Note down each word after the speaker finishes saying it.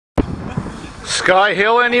Sky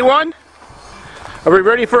Hill, anyone? Are we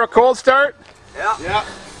ready for a cold start? Yeah.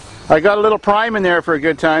 I got a little prime in there for a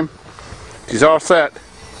good time. She's all set.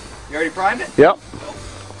 You already primed it? Yep.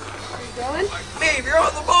 Are you going? Babe, you're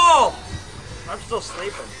on the ball! I'm still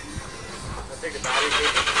sleeping. I think the battery.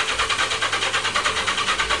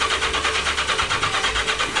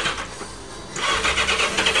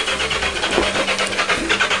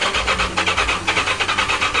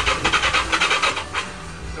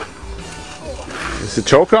 Is the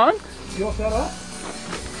choke on? You all set up?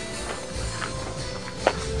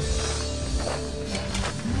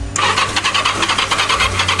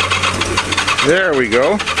 There we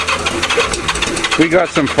go. We got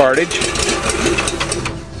some fartage.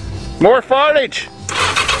 More fartage!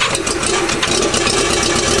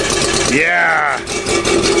 Yeah!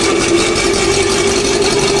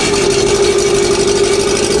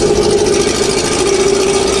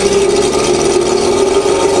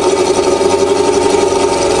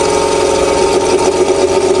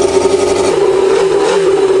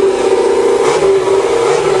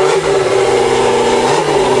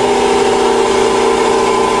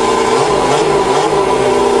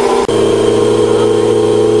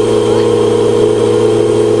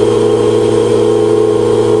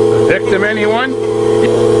 Anyone?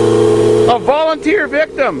 A volunteer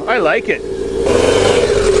victim. I like it.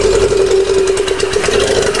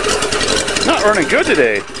 Not running good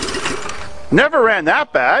today. Never ran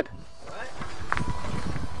that bad.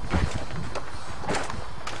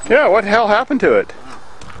 Yeah, what the hell happened to it?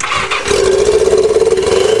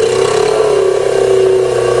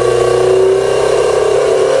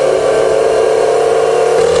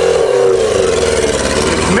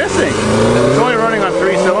 It's missing. It's only running on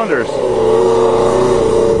 3 cylinders.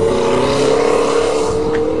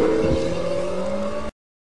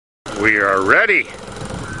 We are ready.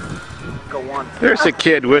 Go on. There's a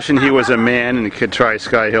kid wishing he was a man and could try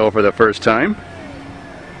Sky Hill for the first time.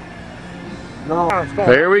 No.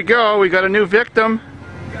 There we go. We got a new victim.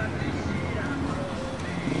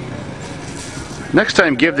 Next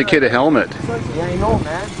time, give the kid a helmet. Yeah, I know,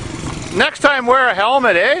 man. Next time, wear a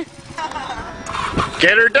helmet, eh?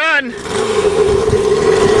 Get her done.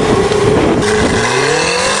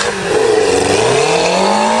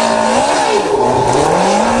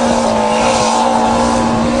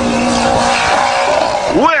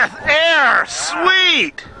 With air!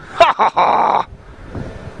 Sweet! Ha ha ha!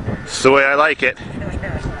 That's the way I like it.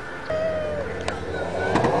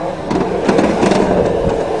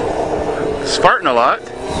 It's farting a lot.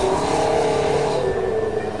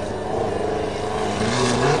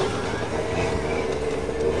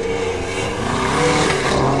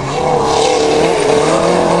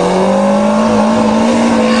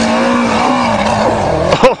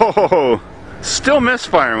 Oh! Still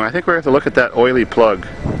misfiring. I think we're going to have to look at that oily plug.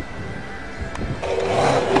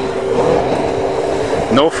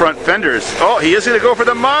 No front fenders. Oh, he is going to go for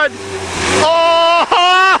the mud. Oh!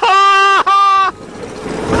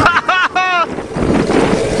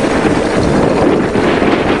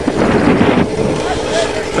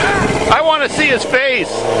 I want to see his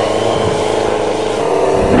face.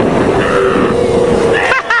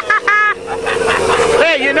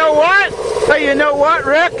 Hey, you know what? Hey, you know what,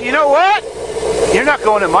 Rick? You know what? You're not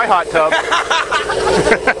going in my hot tub.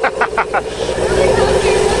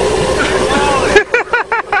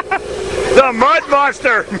 The mud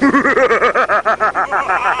monster!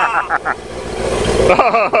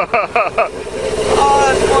 Oh,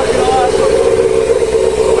 that's fucking awesome.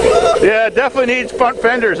 Yeah, definitely needs front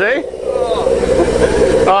fenders, eh?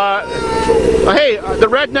 Hey, the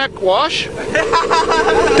redneck wash?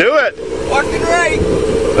 Do it. Fucking right.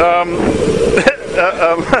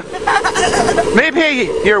 Maybe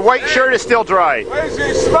your white shirt is still dry. Where's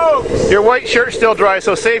your smokes? Your white shirt's still dry,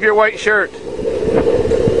 so save your white shirt.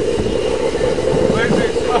 Where's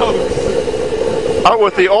your smokes? Out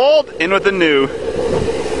with the old, in with the new.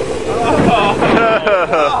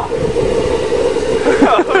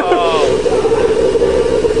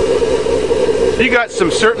 You got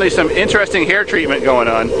certainly some interesting hair treatment going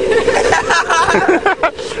on.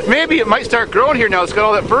 Maybe it might start growing here now. It's got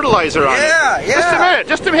all that fertilizer on it. Yeah. Just a minute.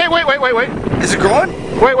 Just a minute. Wait. Is it growing?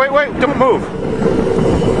 Wait. Don't move.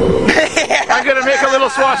 I'm gonna make a little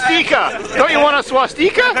swastika. Don't you want a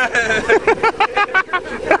swastika?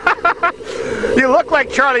 You look like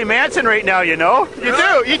Charlie Manson right now, you know.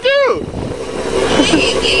 You do.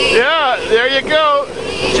 Yeah, there you go.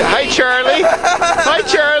 Hi, Charlie. Hi,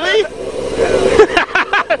 Charlie.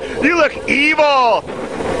 You look evil.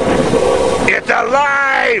 It's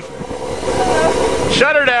alive.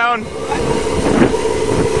 Shut her down.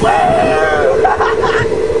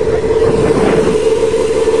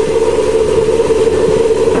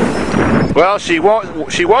 Well, she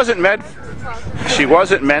wasn't meant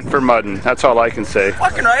for mudding. That's all I can say.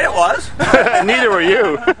 Fucking right it was. Neither were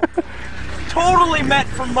you. Totally meant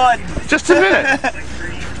for mud. Just a minute.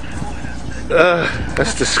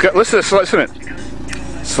 That's disgusting. Listen to it.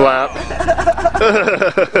 Slap.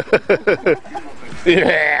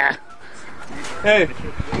 Yeah. Hey,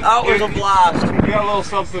 that was a blast. You got a little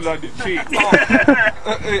something on your cheek.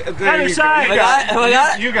 Other side. We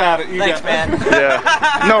got it? You got it. Thanks, man.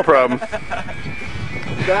 Yeah. No problem.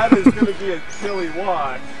 That is going to be a chilly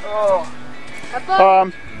watch. Oh. Do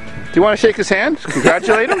you want to shake his hand?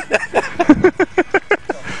 Congratulate him?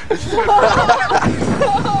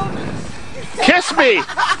 Kiss me!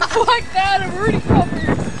 Like that, I'm already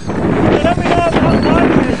covered. Let me know how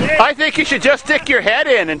much it is. I think you should just stick your head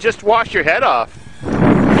in and just wash your head off.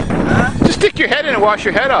 Just stick your head in and wash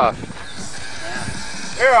your head off.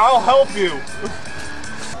 Here, I'll help you.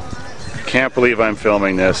 Can't believe I'm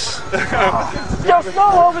filming this. Still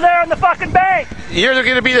snow over there on the fucking bank. You're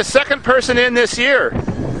going to be the second person in this year.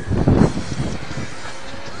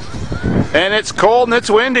 And it's cold and it's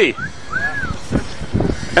windy.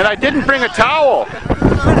 And I didn't bring a towel.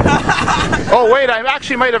 Oh wait, I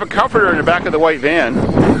actually might have a comforter in the back of the white van.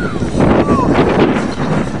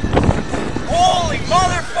 Holy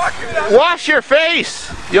motherfucker! Wash your face!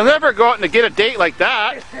 You'll never go out and get a date like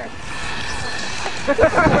that.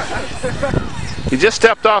 You just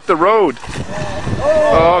stepped off the road.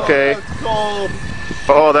 Oh, okay. It's cold.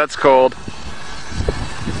 Oh, that's cold.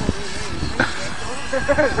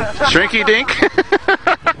 Shrinky dink.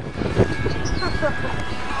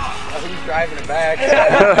 Who's driving it back?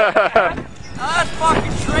 That's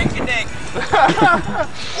fucking shrinking-dink.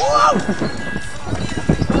 Whoa!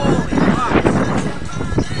 Holy fuck.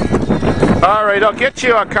 Alright, I'll get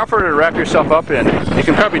you a comforter to wrap yourself up in. You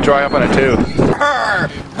can probably dry up on it too.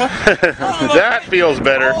 That feels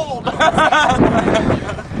better.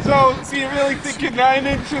 So you really think you're 9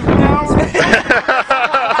 inches an hour?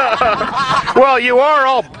 Well, you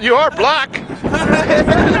are black.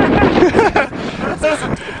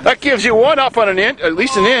 That gives you one up on an inch, at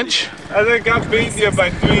least an inch. I think I'm beating you by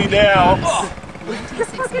 3 now.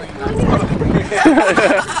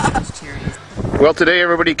 Well, today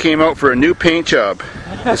everybody came out for a new paint job.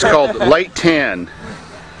 It's called light tan.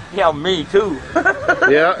 Yeah, me too.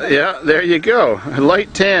 Yeah, there you go.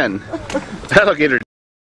 Light tan. That'll get her